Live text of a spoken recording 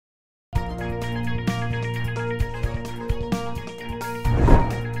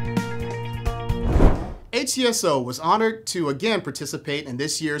HCSO was honored to again participate in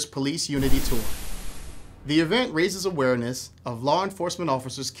this year's Police Unity Tour. The event raises awareness of law enforcement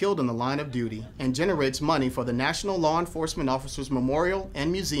officers killed in the line of duty and generates money for the National Law Enforcement Officers Memorial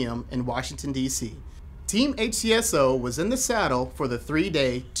and Museum in Washington, D.C. Team HCSO was in the saddle for the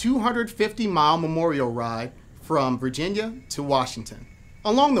 3-day, 250-mile memorial ride from Virginia to Washington.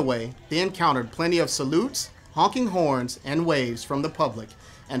 Along the way, they encountered plenty of salutes, honking horns, and waves from the public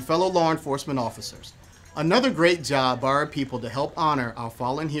and fellow law enforcement officers. Another great job by our people to help honor our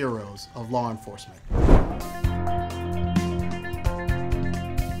fallen heroes of law enforcement.